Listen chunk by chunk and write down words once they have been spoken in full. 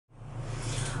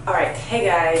Alright, hey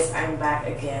guys, I'm back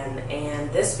again,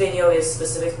 and this video is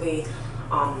specifically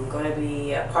going to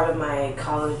be a part of my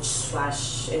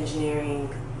college/engineering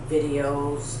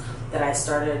videos that I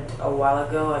started a while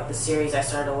ago, like the series I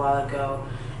started a while ago.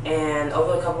 And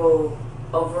over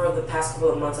the past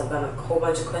couple of months, I've gotten a whole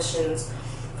bunch of questions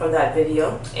from that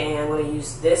video, and I'm going to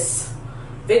use this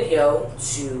video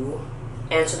to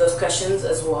answer those questions,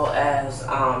 as well as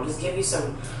just give you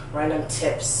some random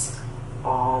tips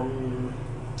on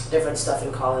different stuff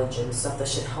in college and stuff that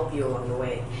should help you along the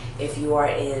way if you are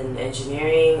in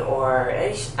engineering, or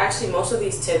actually most of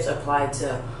these tips apply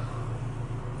to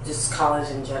just college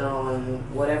in general, and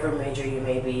whatever major you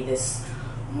may be, this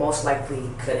most likely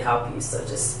could help you. So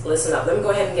just listen up. Let me go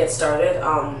ahead and get started.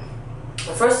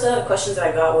 The first set of questions that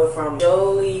I got were from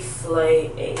Jolie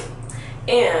Flay,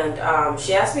 and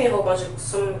she asked me a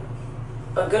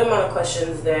good amount of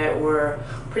questions that were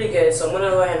pretty good, so I'm going to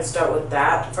go ahead and start with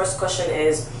that. First question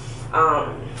is,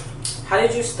 how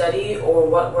did you study, or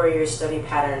what were your study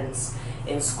patterns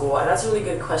in school? And that's a really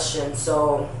good question.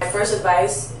 So my first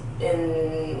advice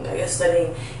in,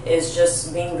 studying is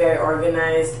just being very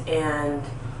organized, and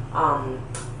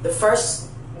the first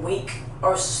week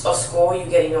of school you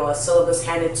get a syllabus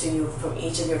handed to you from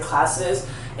each of your classes,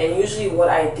 and usually what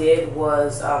I did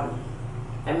was I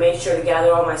made sure to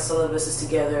gather all my syllabuses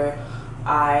together.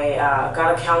 I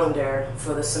got a calendar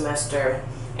for the semester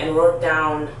and wrote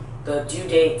down the due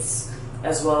dates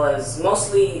as well as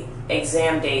mostly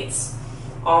exam dates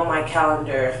on my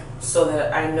calendar, so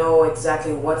that I know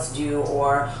exactly what's due,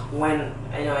 or when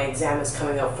an exam is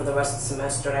coming up for the rest of the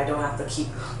semester, and I don't have to keep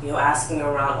asking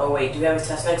around, oh wait, do we have a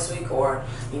test next week, or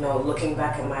looking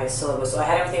back at my syllabus. So I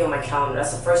had everything on my calendar.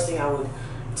 That's the first thing I would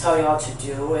tell y'all to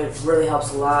do. It really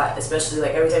helps a lot, especially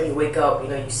like every time you wake up,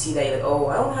 you see that you're like, oh,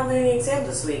 I don't have any exams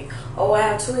this week, oh, I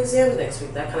have 2 exams next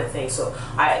week, that kind of thing. So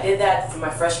I did that for my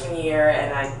freshman year,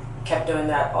 and I kept doing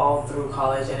that all through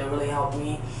college, and it really helped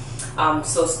me.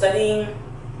 So studying,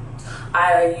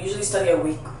 I usually study a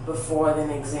week before the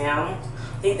exam. I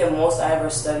think the most I ever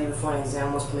studied before an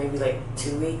exam was maybe like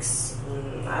 2 weeks.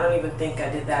 I don't even think I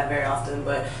did that very often,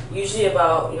 but usually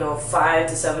about 5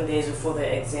 to 7 days before the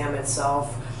exam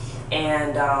itself.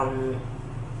 And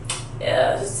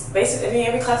just basically,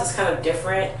 every class is kind of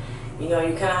different. You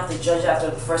kind of have to judge after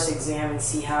the first exam and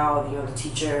see how the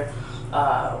teacher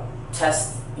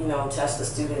tests the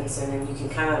students, and then you can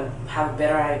kind of have a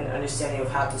better understanding of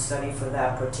how to study for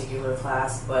that particular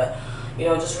class. But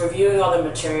just reviewing all the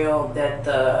material that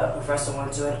the professor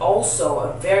went to. And also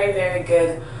a very, very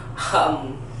good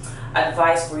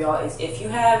advice for y'all is, if you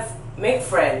make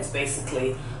friends,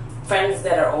 basically friends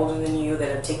that are older than you, that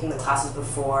have taken the classes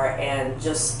before, and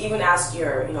just even ask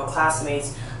your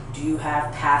classmates, do you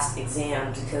have past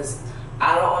exams? Because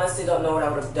I honestly don't know what I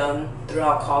would have done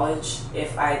throughout college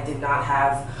if I did not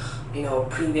have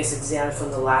previous exams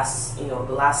from the last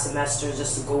semester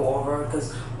just to go over,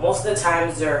 because most of the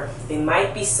times they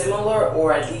might be similar,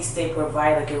 or at least they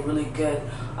provide like a really good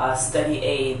study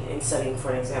aid in studying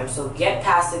for an exam. So get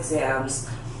past exams,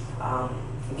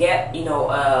 get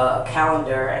a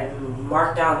calendar, and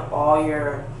mark down all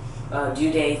your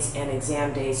due dates and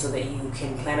exam dates, so that you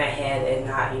can plan ahead and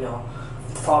not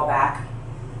fall back.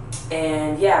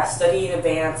 And yeah, study in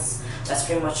advance. That's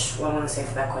pretty much what I'm going to say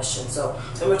for that question. So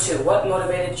number 2, what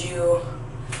motivated you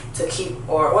to keep,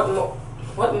 or what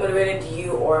motivated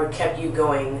you or kept you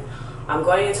going? I'm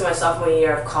going into my sophomore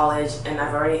year of college, and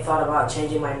I've already thought about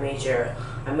changing my major.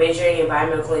 I'm majoring in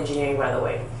biomedical engineering, by the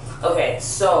way. Okay,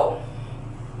 so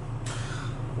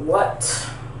what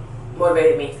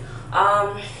motivated me?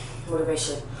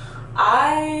 Motivation.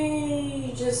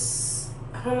 I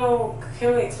don't know,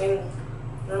 can't really explain.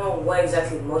 I don't know what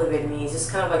exactly motivated me. It's just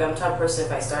kind of like, I'm the type of person,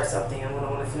 if I start something, I'm going to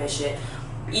want to finish it.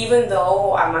 Even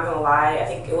though, I'm not going to lie, I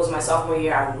think it was my sophomore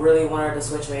year, I really wanted to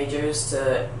switch majors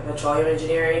to petroleum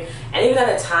engineering. And even at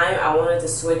the time, I wanted to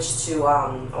switch to, I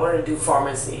wanted to do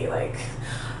pharmacy, like,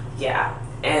 yeah.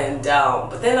 And,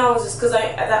 but then I was because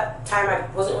at that time, I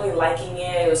wasn't really liking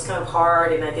it. It was kind of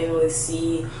hard, and I didn't really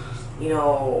see,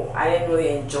 I didn't really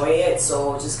enjoy it.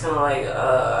 So just kind of like,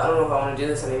 I don't know if I want to do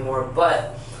this anymore.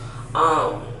 But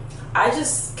I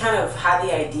just kind of had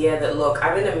the idea that, look,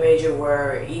 I'm in a major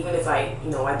where even if I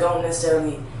may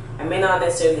not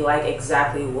necessarily like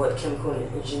exactly what chemical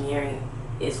engineering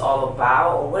is all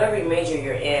about, or whatever major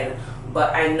you're in,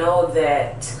 but I know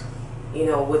that,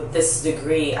 with this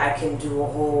degree, I can do a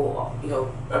whole,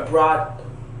 a broad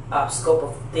scope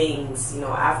of things,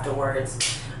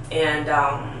 afterwards. And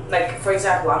like, for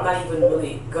example, I'm not even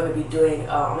really going to be doing,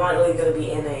 I'm not really going to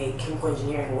be in a chemical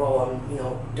engineering role. I'm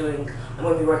going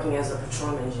to be working as a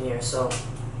petroleum engineer. So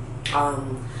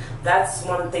That's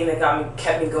one thing that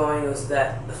kept me going, was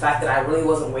that the fact that I really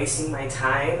wasn't wasting my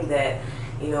time, that,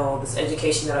 you know, this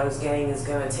education that I was getting is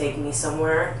going to take me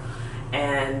somewhere.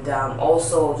 And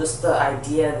also just the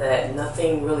idea that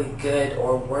nothing really good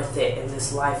or worth it in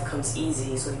this life comes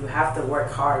easy, so you have to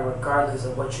work hard regardless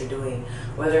of what you're doing,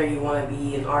 whether you want to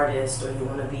be an artist or you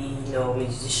want to be, you know, a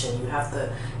musician. You have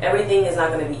to, everything is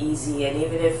not going to be easy, and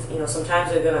even if, you know,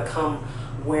 sometimes they're going to come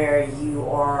where you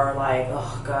are like,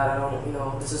 oh God, I don't, you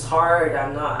know, this is hard,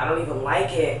 I don't even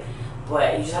like it,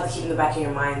 but you just have to keep in the back of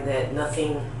your mind that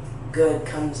nothing good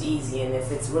comes easy, and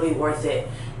if it's really worth it,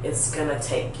 it's gonna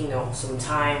take, you know, some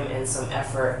time and some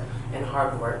effort and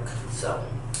hard work. So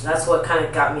that's what kind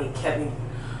of kept me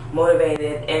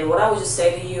motivated. And what I would just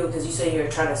say to you, because you said you're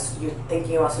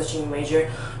thinking about switching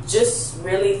major, just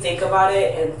really think about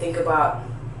it, and think about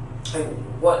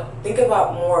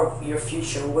more of your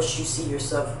future, what you see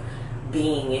yourself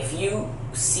being. If you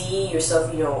see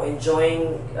yourself, you know, enjoying,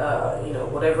 you know,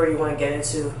 whatever you want to get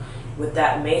into with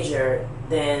that major,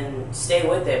 then stay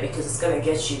with it, because it's going to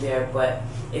get you there. But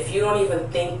if you don't even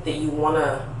think that you want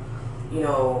to, you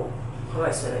know, how do I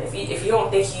explain it? If you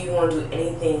don't think you want to do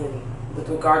anything with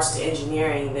regards to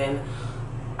engineering, then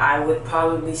I would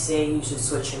probably say you should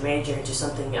switch your major into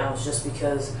something else, just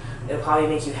because it'll probably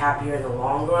make you happier in the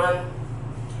long run.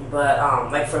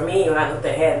 But like for me, when I looked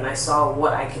ahead and I saw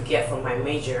what I could get from my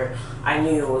major, I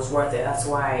knew it was worth it. That's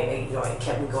why, you know, it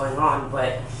kept me going on.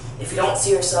 But if you don't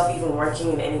see yourself even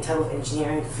working in any type of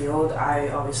engineering field, I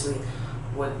obviously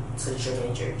would switch your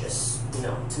major, just, you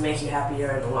know, to make you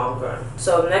happier in the long run.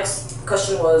 So the next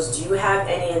question was, do you have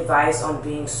any advice on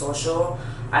being social?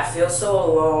 I feel so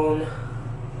alone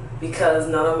because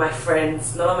none of my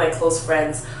close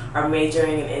friends are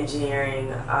majoring in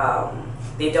engineering.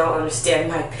 They don't understand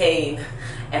my pain,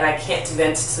 and I can't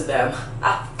vent to them.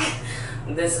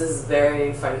 This is a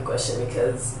very funny question,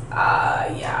 because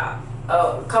yeah,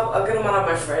 a good amount of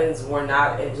my friends were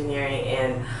not engineering,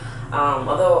 and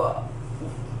although,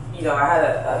 you know, I had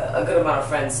a good amount of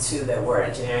friends too that were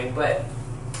engineering, but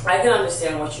I can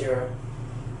understand what you're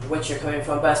coming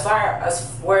from. But as far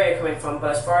as where you're coming from,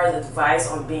 but as far as advice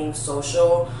on being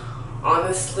social,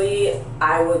 honestly,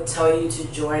 I would tell you to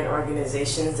join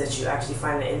organizations that you actually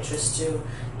find an interest to.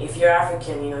 If you're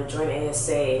African, you know, join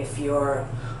ASA. If you're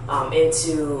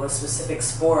into a specific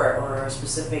sport or a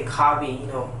specific hobby, you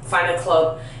know, find a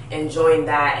club and join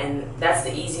that. And that's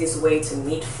the easiest way to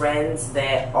meet friends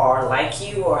that are like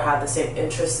you or have the same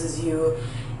interests as you.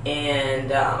 And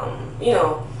you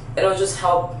know, it'll just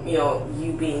help, you know,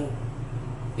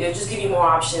 it'll just give you more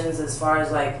options as far as,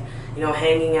 like, you know,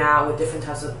 hanging out with different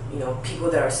types of, you know,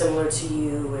 people that are similar to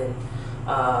you, and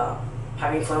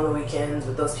having fun on the weekends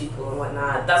with those people and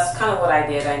whatnot. That's kind of what I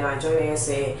did. I know I joined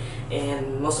ASA,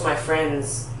 and most of my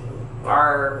friends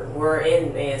were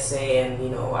in ASA, and, you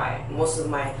know, most of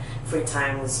my free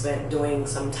time was spent doing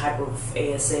some type of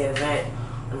ASA event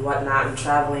and whatnot, and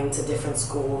traveling to different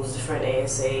schools, different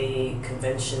ASA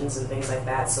conventions and things like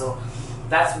that. So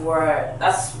that's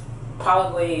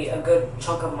probably a good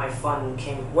chunk of my fun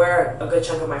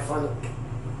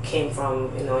came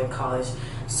from, you know, in college.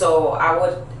 So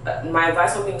my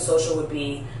advice on being social would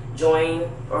be join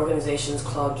organizations,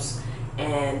 clubs,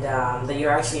 and that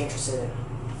you're actually interested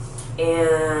in.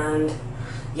 And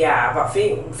yeah, about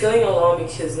feeling alone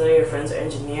because none of your friends are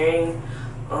engineering.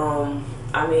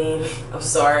 I mean, I'm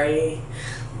sorry,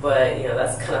 but, you know,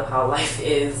 that's kind of how life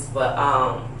is. But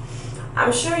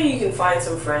I'm sure you can find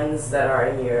some friends that are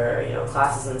in your, you know,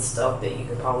 classes and stuff that you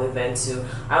could probably vent to.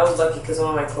 I was lucky because one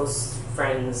of my close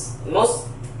friends,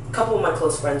 a couple of my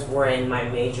close friends were in my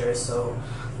major, so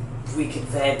we could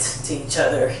vent to each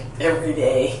other every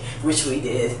day, which we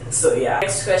did. So yeah.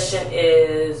 Next question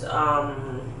is,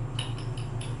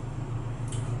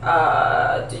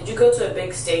 did you go to a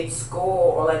big state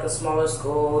school or like a smaller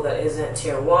school that isn't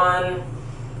tier 1?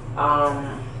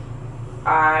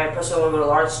 I personally want to go to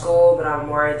a large school, but I'm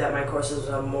worried that my courses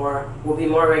will be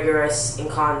more rigorous in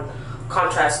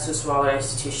contrast to smaller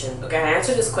institutions. Okay, I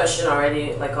answered this question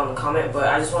already, like on the comment, but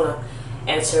I just want to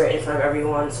answer it in front of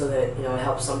everyone so that, you know, it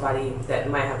helps somebody that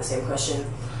might have the same question.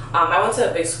 I went to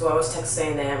a big school. I was Texas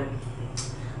A&M.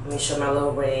 Let me show my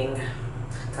little ring.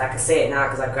 I can say it now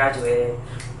because I graduated.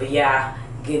 But yeah,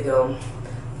 giggle.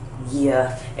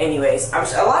 Yeah. Anyways, a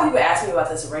lot of people ask me about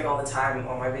this ring all the time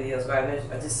on my videos, but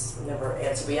I just never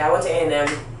answer. But yeah, I went to A&M,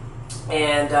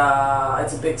 and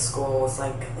it's a big school. It's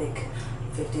like, I think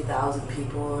 50,000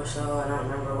 people or so. I don't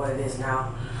remember what it is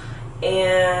now.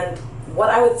 And what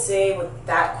I would say with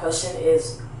that question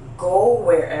is, go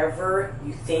wherever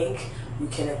you think you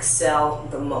can excel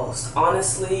the most.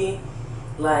 Honestly,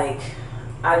 like,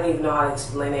 I don't even know how to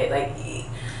explain it. Like,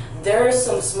 there are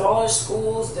some smaller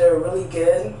schools that are really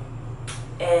good,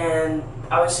 and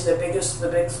obviously the big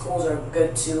schools are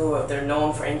good too, if they're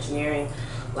known for engineering.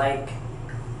 Like,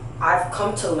 I've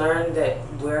come to learn that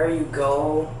where you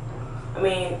go, I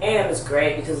mean, A&M is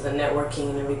great because of the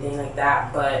networking and everything like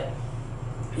that, but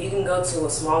you can go to a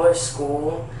smaller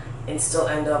school and still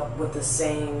end up with the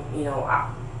same, you know,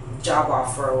 job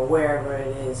offer or wherever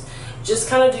it is. Just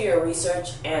kind of do your research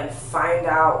and find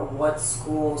out what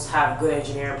schools have good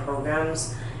engineering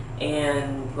programs,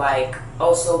 and like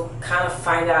also kind of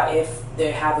find out if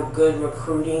they have a good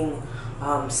recruiting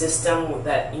system,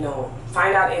 that, you know,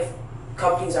 find out if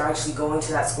companies are actually going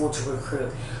to that school to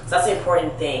recruit. So that's the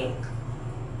important thing.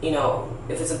 You know,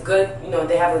 if it's a good, you know,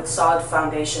 they have a solid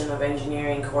foundation of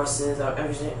engineering courses, or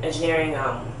engineering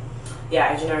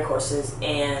courses,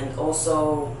 and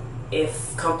also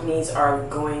if companies are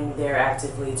going there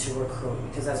actively to recruit,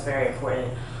 because that's very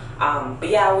important. But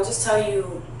yeah, I will just tell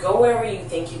you, go wherever you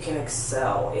think you can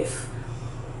excel. If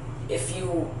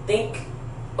you think,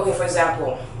 okay, for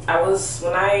example,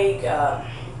 when I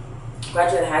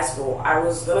graduated high school, I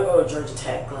was gonna go to Georgia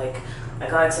Tech. Like, I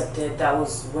got accepted, that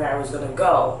was where I was gonna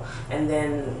go, and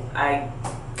then I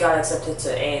got accepted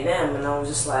to A&M, and I was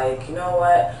just like, you know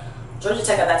what, Georgia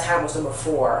Tech at that time was number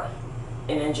 4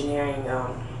 in engineering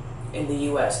in the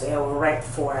US. They were ranked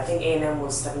 4. I think A&M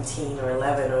was 17 or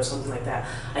 11 or something like that.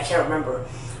 I can't remember.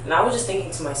 And I was just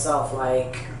thinking to myself,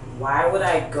 like, why would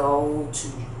I go to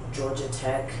Georgia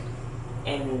Tech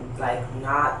and like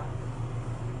not,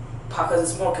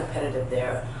 because it's more competitive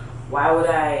there. Why would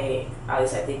I, at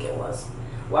least I think it was,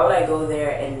 why would I go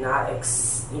there and not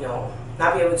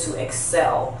be able to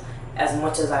excel as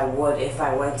much as I would if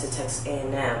I went to Texas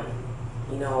A&M?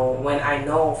 You know, when I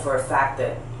know for a fact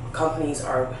that companies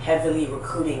are heavily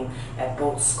recruiting at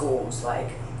both schools.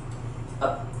 Like,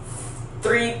 a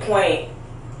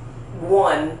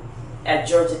 3.1 at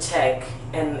Georgia Tech,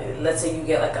 and let's say you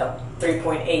get like a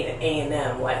 3.8 at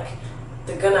A&M, like,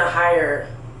 they're gonna hire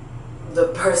the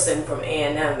person from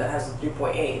A&M that has a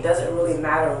 3.8. It doesn't really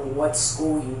matter what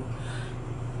school you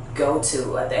go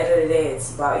to. At the end of the day,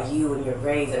 it's about you and your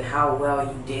grades and how well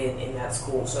you did in that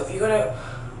school. So if you're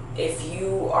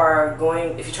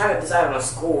trying to decide on a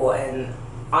school, and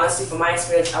honestly, from my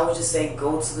experience, I would just say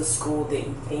go to the school that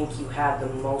you think you have the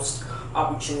most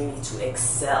opportunity to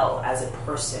excel as a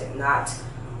person, not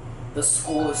the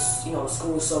school is, you know, the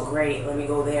school is so great, let me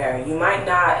go there. It might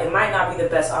not be the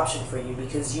best option for you,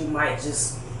 because you might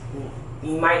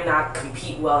not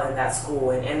compete well in that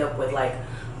school and end up with like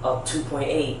a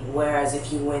 2.8, whereas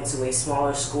if you went to a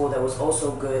smaller school that was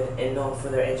also good and known for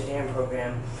their engineering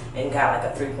program and got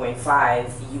like a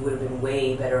 3.5, you would have been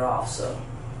way better off. So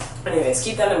anyways,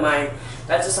 keep that in mind.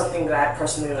 That's just something that I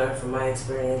personally learned from my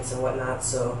experience and whatnot.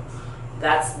 So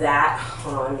that's that.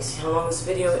 Hold on, let me see how long this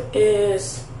video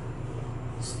is.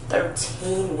 It's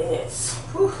 13 minutes.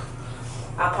 Whew.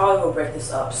 I probably will break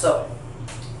this up. So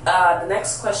the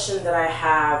next question that I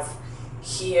have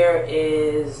here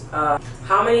is,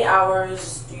 how many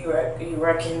hours do you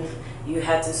reckon you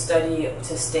had to study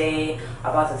to stay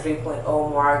about the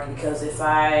 3.0 mark? Because if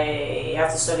I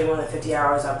have to study more than 50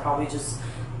 hours, I'll probably just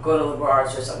go to liberal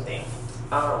arts or something.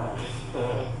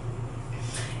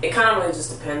 It kind of really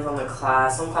just depends on the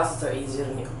class. Some classes are easier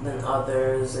than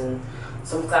others, and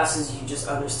some classes you just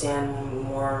understand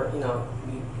more, you know,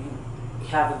 you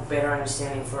have a better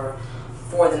understanding for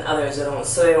than others.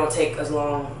 So they don't take as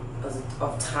long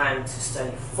of time to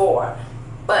study for.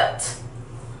 But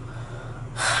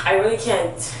I really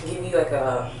can't give you like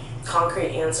a concrete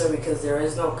answer, because there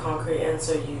is no concrete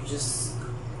answer.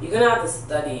 You're gonna have to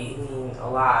study, I mean, a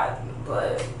lot,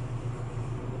 but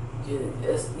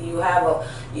if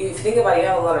you think about it, you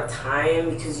have a lot of time,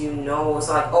 because you know, it's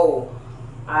like, oh,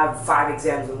 I have 5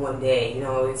 exams in one day. You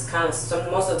know, it's kind of,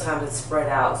 most of the time it's spread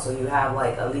out, so you have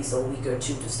like at least a week or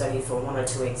 2 to study for 1 or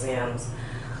 2 exams.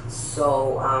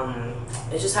 So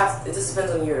it just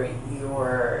depends on your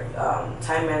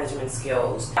time management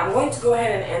skills. I'm going to go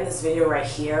ahead and end this video right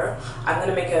here. I'm going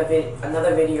to make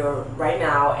another video right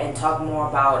now and talk more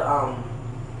about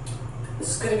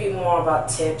this is going to be more about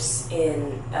tips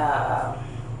in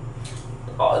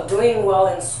doing well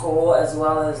in school, as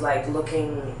well as like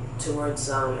looking towards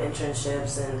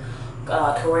internships and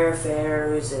career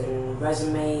fairs and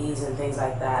resumes and things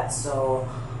like that. So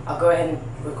I'll go ahead and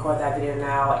record that video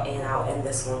now, and I'll end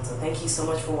this one. So thank you so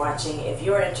much for watching. If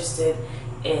you're interested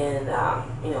in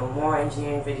more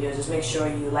engineering videos, just make sure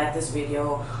you like this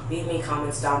video, leave me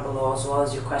comments down below, as well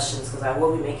as your questions, because I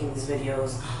will be making these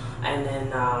videos, and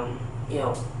then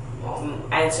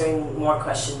answering more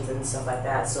questions and stuff like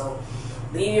that. So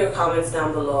leave your comments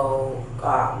down below.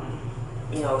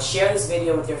 Share this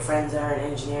video with your friends that are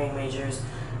in engineering majors.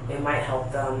 It might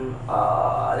help them.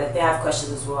 If they have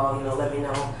questions as well, let me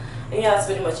know. And yeah, that's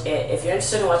pretty much it. If you're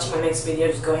interested in watching my next video,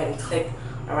 just go ahead and click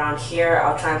around here.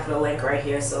 I'll try and put a link right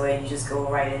here so that you just go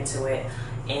right into it.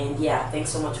 And yeah, thanks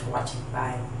so much for watching.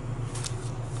 Bye.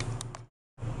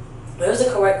 There's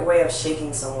a correct way of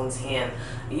shaking someone's hand.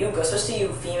 Especially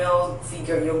you females,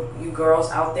 you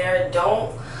girls out there,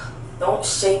 don't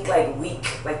shake like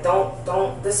weak. Like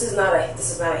don't. This is not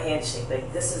a handshake.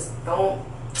 Like this is don't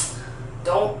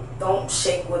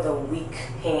shake with a weak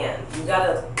hand. You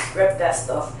gotta grip that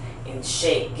stuff and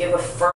shake. Give a firm